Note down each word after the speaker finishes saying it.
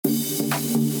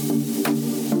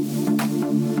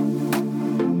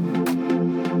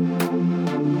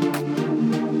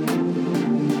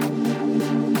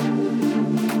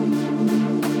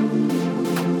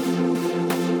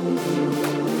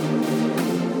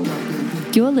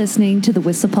You're listening to the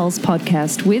Whistler Pulse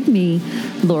podcast with me,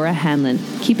 Laura Hanlon,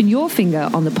 keeping your finger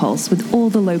on the pulse with all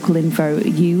the local info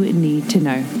you need to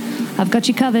know. I've got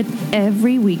you covered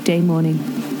every weekday morning.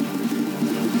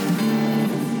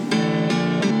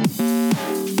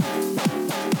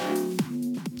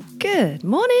 Good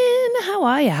morning. How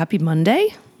are you? Happy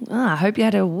Monday. I hope you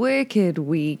had a wicked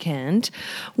weekend.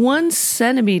 1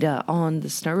 centimeter on the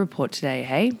snow report today,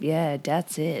 hey? Yeah,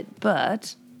 that's it.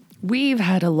 But we've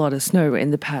had a lot of snow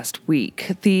in the past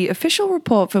week. The official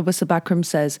report for Whistler Backroom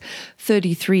says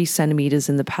 33 centimeters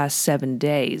in the past 7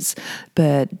 days,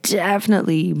 but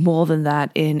definitely more than that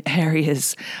in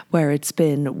areas where it's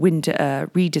been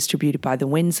redistributed by the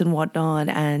winds and whatnot.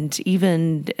 And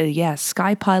even,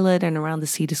 Sky Pilot and around the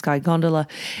Sea to Sky gondola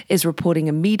is reporting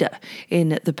a meter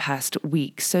in the past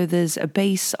week. So there's a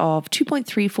base of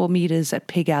 2.34 meters at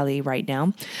Pig Alley right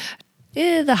now.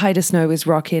 Yeah, the height of snow is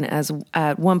rocking at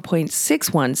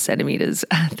 1.61 centimeters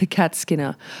at the Cat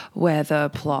Skinner weather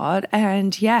plot.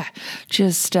 And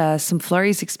just some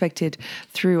flurries expected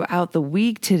throughout the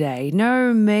week today.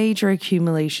 No major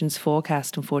accumulations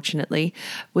forecast, unfortunately,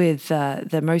 with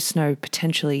the most snow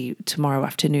potentially tomorrow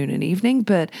afternoon and evening.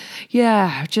 But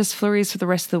just flurries for the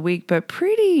rest of the week. But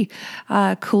pretty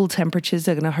cool temperatures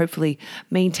are going to hopefully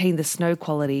maintain the snow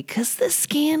quality because the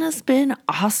skiing has been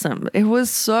awesome. It was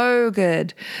so good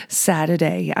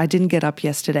Saturday. I didn't get up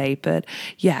yesterday, but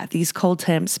these cold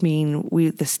temps mean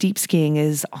the steep skiing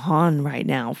is on right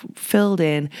now, filled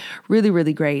in, really,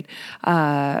 really great.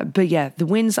 But the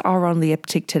winds are on the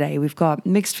uptick today. We've got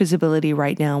mixed visibility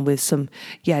right now with some,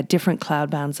 different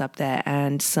cloud bands up there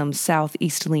and some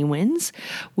southeasterly winds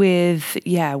with,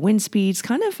 wind speeds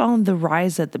kind of on the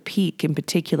rise at the peak in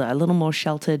particular, a little more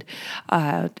sheltered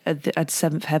at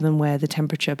Seventh Heaven, where the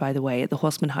temperature, by the way, at the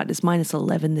Horseman Hut is minus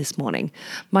 11 this morning.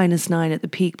 -9 at the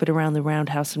peak, but around the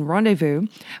Roundhouse and Rendezvous,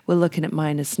 we're looking at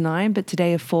 -9. But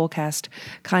today a forecast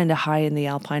kind of high in the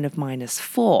Alpine of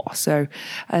 -4. So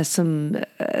some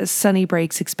sunny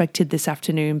breaks expected this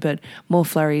afternoon, but more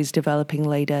flurries developing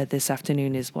later this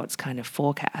afternoon is what's kind of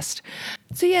forecast.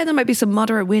 So there might be some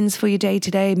moderate winds for your day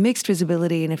today, mixed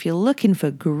visibility. And if you're looking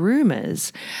for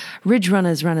groomers, Ridge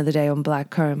Runners run of the day on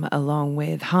Blackcomb, along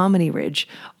with Harmony Ridge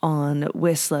on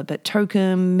Whistler. But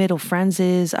Tokum, Middle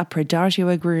Francis, Upper Adagio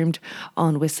are groomed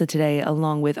on Whistler today,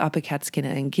 along with Upper Cat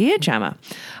Skinner and Gear Jammer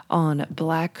on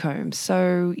Blackcomb.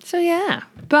 So.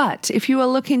 But if you are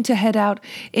looking to head out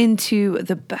into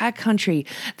the backcountry,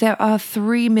 there are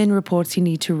 3 min reports you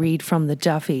need to read from the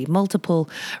Duffey. Multiple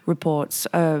reports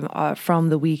from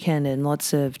the weekend and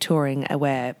lots of touring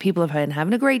where people have been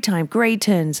having a great time, great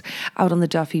turns out on the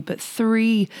Duffey. But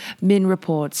 3 min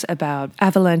reports about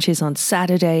avalanches on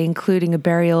Saturday, including a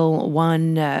burial,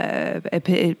 one a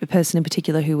person in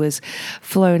particular who was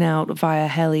flown out via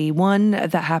heli, one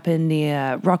that happened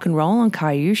near Rock and Roll on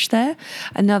Cayush there,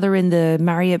 another in the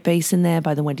Marriott Basin there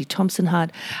by the Wendy Thompson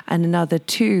Hut, and another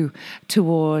 2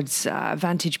 towards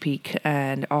Vantage Peak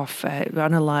and off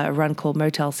on a run called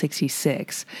Motel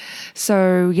 66.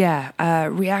 So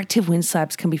reactive wind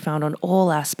slabs can be found on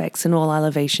all aspects and all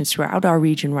elevations throughout our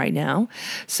region right now.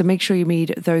 So make sure you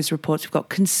read those reports. We've got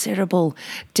considerable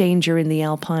danger in the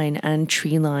Alpine and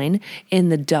tree line in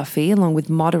the Duffey, along with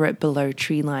moderate below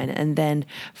tree line. And then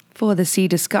for the Sea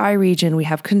to Sky region, we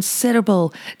have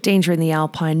considerable danger in the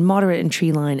Alpine, moderate in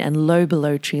tree line, and low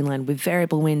below tree line, with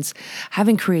variable winds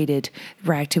having created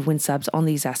reactive wind slabs on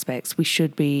these aspects.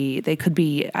 They could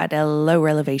be at lower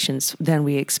elevations than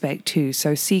we expect to.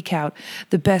 So seek out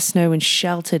the best snow and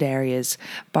sheltered areas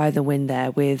by the wind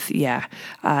there, with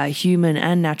human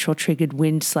and natural triggered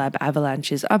wind slab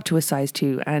avalanches up to a size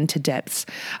 2 and to depths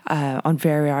on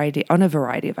a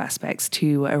variety of aspects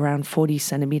to around 40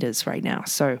 centimeters right now.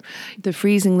 So the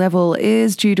freezing level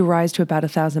is due to rise to about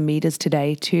 1,000 meters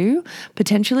today too,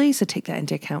 potentially. So take that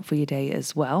into account for your day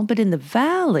as well. But in the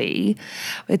valley,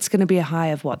 it's going to be a high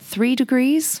of 3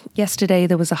 degrees. Yesterday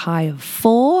there was a high of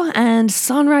 4, and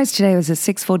sunrise today was at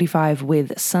 6:45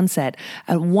 with sunset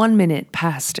at 1 minute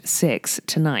past 6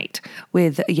 tonight.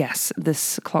 With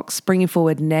this clock springing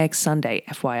forward next Sunday,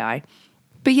 FYI.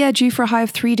 But due for a high of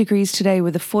 3 degrees today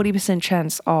with a 40%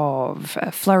 chance of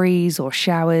flurries or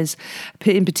showers,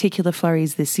 in particular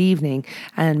flurries this evening,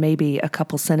 and maybe a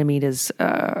couple centimeters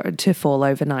to fall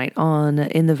overnight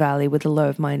in the valley with a low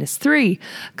of -3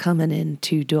 coming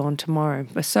into dawn tomorrow.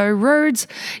 So roads,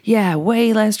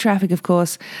 way less traffic, of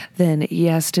course, than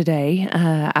yesterday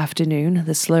afternoon,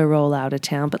 the slow roll out of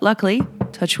town. But luckily,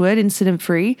 touch wood, incident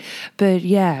free. But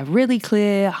yeah, really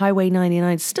clear. Highway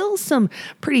 99, still some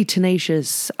pretty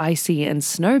tenacious icy and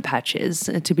snow patches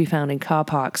to be found in car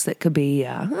parks that could be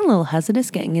a little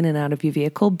hazardous getting in and out of your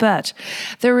vehicle. But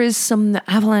there is some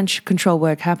avalanche control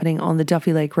work happening on the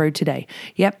Duffey Lake Road today.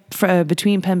 Yep,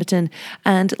 between Pemberton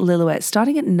and Lillooet.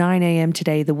 Starting at 9 a.m.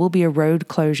 today, there will be a road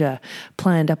closure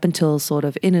planned up until sort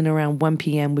of in and around 1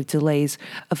 p.m. with delays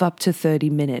of up to 30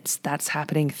 minutes. That's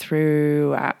happening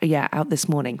through, out this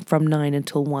morning from 9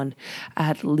 until 1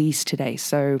 at least today.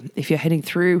 So if you're heading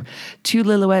through to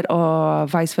Lillooet or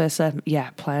vice versa,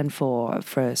 plan for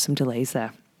some delays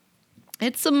there.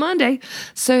 It's a Monday,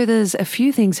 so there's a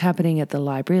few things happening at the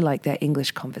library, like their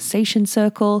English conversation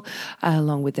circle,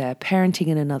 along with their parenting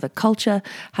in another culture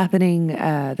happening,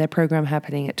 their program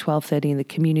happening at 12:30 in the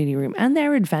community room, and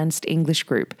their advanced English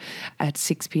group at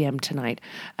 6 p.m. tonight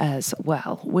as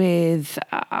well, with,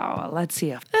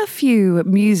 a few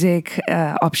music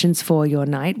options for your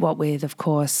night, what with, of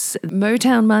course,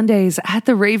 Motown Mondays at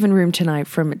the Raven Room tonight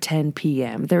from 10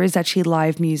 p.m. There is actually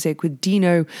live music with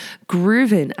Dino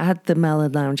Groovin at the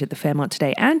Lounge at the Fairmont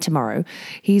today and tomorrow.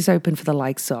 He's open for the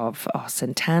likes of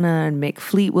Santana and Mick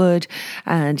Fleetwood,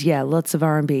 and lots of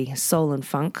R&B, soul and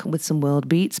funk with some world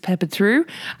beats peppered through.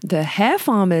 The Hair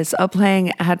Farmers are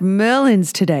playing at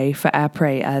Merlin's today for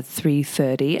après at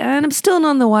 3:30, and I'm still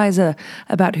none the wiser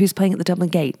about who's playing at the Dublin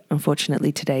Gate.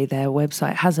 Unfortunately, today their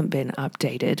website hasn't been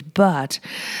updated, but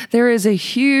there is a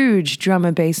huge drum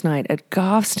and bass night at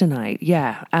Garth's tonight.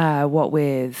 What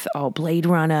with Blade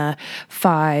Runner,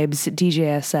 Fibes,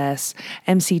 DJSS,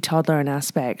 MC Toddler and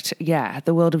Aspect.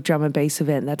 The World of Drum and Bass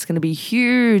event. That's going to be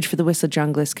huge for the Whistler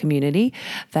Junglist community.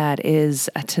 That is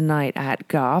tonight at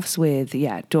Garth's with,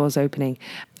 doors opening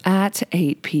at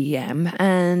 8 p.m.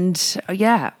 And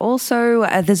also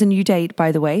there's a new date,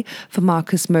 by the way, for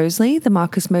Marcus Mosley. The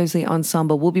Marcus Mosley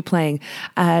Ensemble will be playing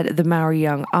at the Maori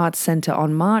Young Arts Centre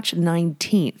on March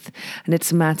 19th. And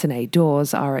it's a matinee.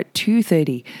 Doors are at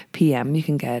 2:30 p.m. You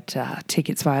can get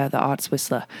tickets via the Arts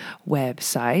Whistler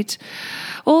website.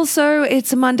 Also,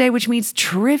 it's a Monday, which means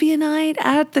trivia night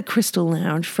at the Crystal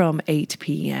Lounge from 8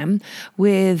 p.m.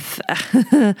 with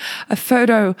a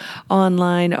photo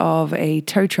online of a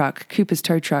Cooper's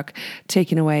tow truck,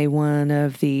 taking away one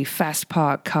of the Fast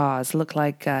Park cars. Looked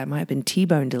like it might have been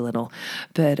T-boned a little,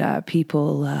 but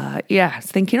people,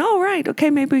 thinking,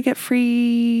 maybe we get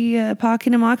free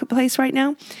parking in Marketplace right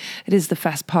now. It is the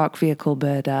Fast Park vehicle,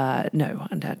 but no,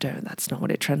 that's not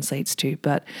what it translates to.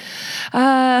 But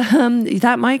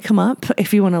that might come up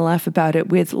if you want to laugh about it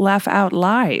with Laugh Out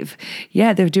Live.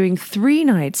 They're doing 3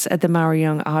 nights at the Maori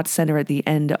Young Arts Centre at the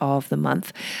end of the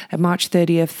month, at March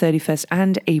 30th, 31st,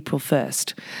 and April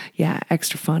 1st.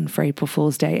 Extra fun for April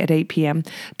Fool's Day at 8 p.m.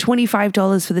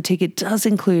 $25 for the ticket does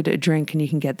include a drink, and you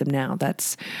can get them now.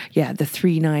 That's, the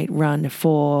 3-night run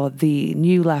for the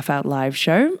new Laugh Out Live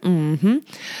show.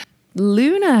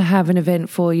 Luna have an event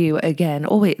for you again.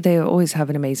 They always have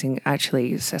an amazing, a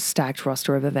stacked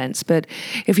roster of events. But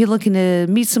if you're looking to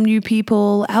meet some new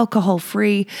people,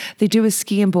 alcohol-free, they do a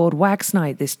ski and board wax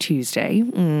night this Tuesday.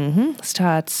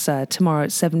 Starts tomorrow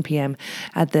at 7 p.m.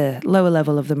 at the lower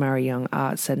level of the Maori Young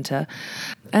Arts Centre.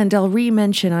 And I'll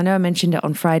re-mention, I know I mentioned it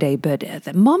on Friday, but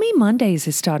the Mommy Mondays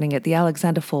is starting at the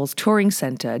Alexander Falls Touring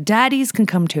Centre. Daddies can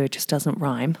come to it, just doesn't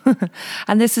rhyme.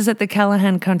 And this is at the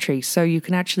Callahan Country, so you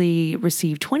can actually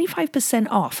receive 25%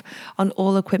 off on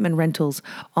all equipment rentals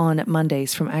on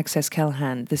Mondays from Access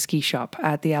Callahan, the ski shop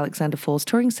at the Alexander Falls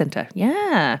Touring Centre.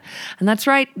 And that's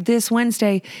right, this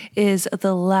Wednesday is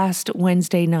the last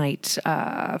Wednesday night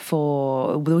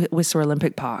for Whistler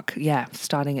Olympic Park.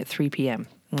 Starting at 3 p.m.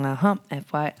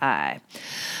 FYI.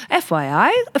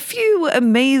 A few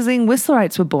amazing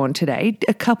Whistlerites were born today.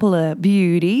 A couple of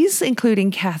beauties,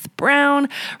 including Kath Brown.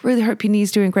 Really hope your knee's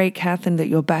doing great, Kath, and that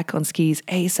you're back on skis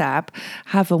ASAP.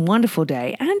 Have a wonderful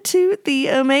day. And to the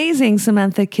amazing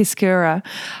Samantha Kiskura.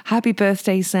 Happy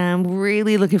birthday, Sam.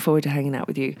 Really looking forward to hanging out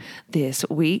with you this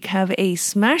week. Have a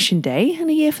smashing day and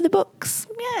a year for the books.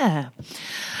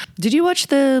 Did you watch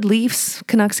the Leafs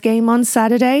Canucks game on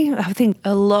Saturday? I think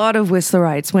a lot of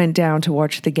Whistlerites went down to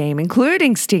watch the game,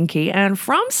 including Stinky. And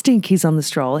from Stinky's on the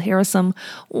Stroll, here are some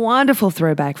wonderful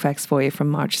throwback facts for you from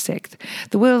March 6th.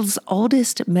 The world's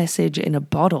oldest message in a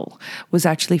bottle was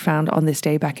actually found on this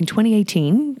day back in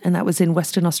 2018, and that was in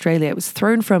Western Australia. It was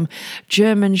thrown from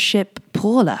German ship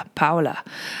Paula,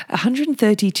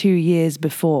 132 years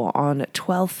before, on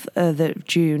 12th of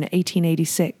June,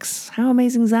 1886. How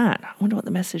amazing is that? I wonder what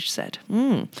the message said.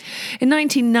 In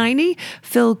 1990,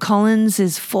 Phil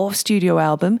Collins' fourth studio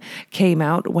album came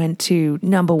out, went to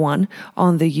number one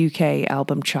on the UK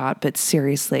album chart, but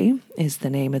Seriously is the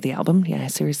name of the album. Yeah,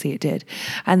 Seriously it did.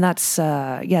 And that's,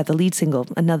 the lead single,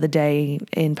 Another Day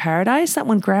in Paradise. That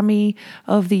won Grammy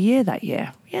of the Year that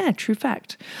year. Yeah, true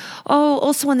fact. Oh,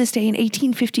 also on this day in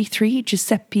 1853,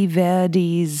 Giuseppe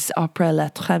Verdi's opera La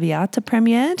Traviata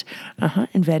premiered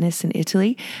in Venice in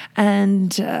Italy.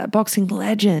 And boxing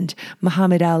legend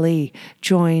Muhammad Ali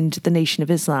joined the Nation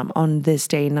of Islam on this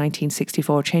day in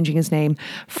 1964, changing his name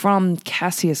from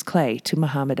Cassius Clay to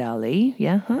Muhammad Ali.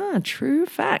 Yeah, true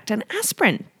fact. And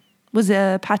aspirin was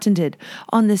patented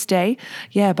on this day,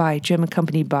 by German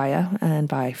company Bayer and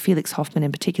by Felix Hoffmann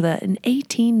in particular in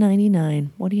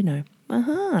 1899. What do you know?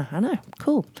 I know.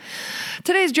 Cool.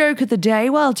 Today's joke of the day.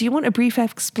 Well, do you want a brief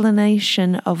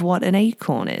explanation of what an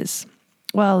acorn is?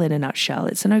 Well, in a nutshell,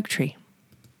 it's an oak tree.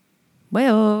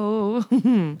 Well,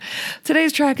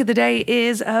 today's track of the day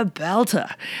is a belter.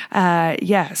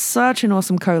 Such an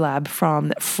awesome collab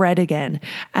from Fred again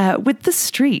with The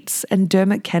Streets and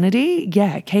Dermot Kennedy.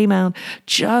 Yeah, it came out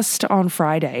just on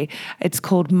Friday. It's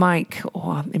called Mike,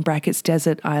 or in brackets,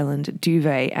 Desert Island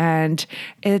Duvet, and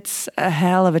it's a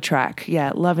hell of a track.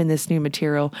 Yeah, loving this new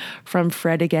material from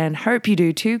Fred again. Hope you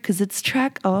do too, because it's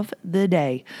track of the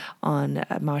day on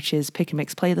March's Pick and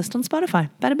Mix playlist on Spotify.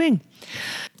 Bada bing.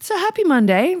 So happy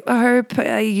Monday. I hope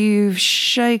you've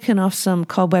shaken off some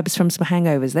cobwebs from some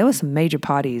hangovers. There were some major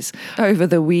parties over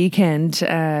the weekend.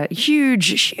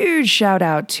 Huge shout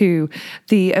out to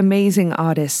the amazing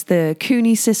artists, the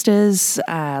Cooney sisters,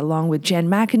 along with Jen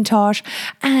McIntosh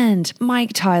and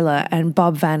Mike Tyler and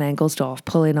Bob Van Engelsdorf,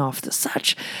 pulling off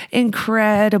such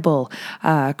incredible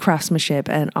craftsmanship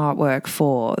and artwork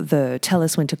for the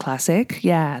Tellus Winter Classic.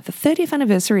 Yeah, the 30th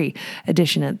anniversary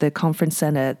edition at the Conference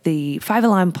Center. The Five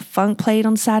Alarm Funk played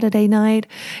on Saturday night.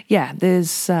 Yeah,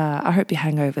 I hope your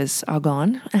hangovers are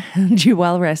gone and you're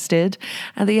well rested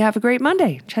and that you have a great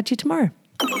Monday. Chat to you tomorrow.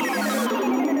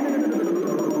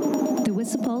 The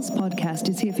Whistle Pulse podcast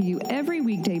is here for you every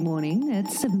weekday morning at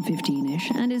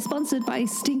 7:15ish and is sponsored by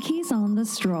Stinkies on the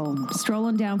Stroll. Stroll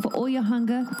on down for all your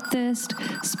hunger, thirst,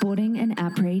 sporting and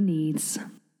après needs.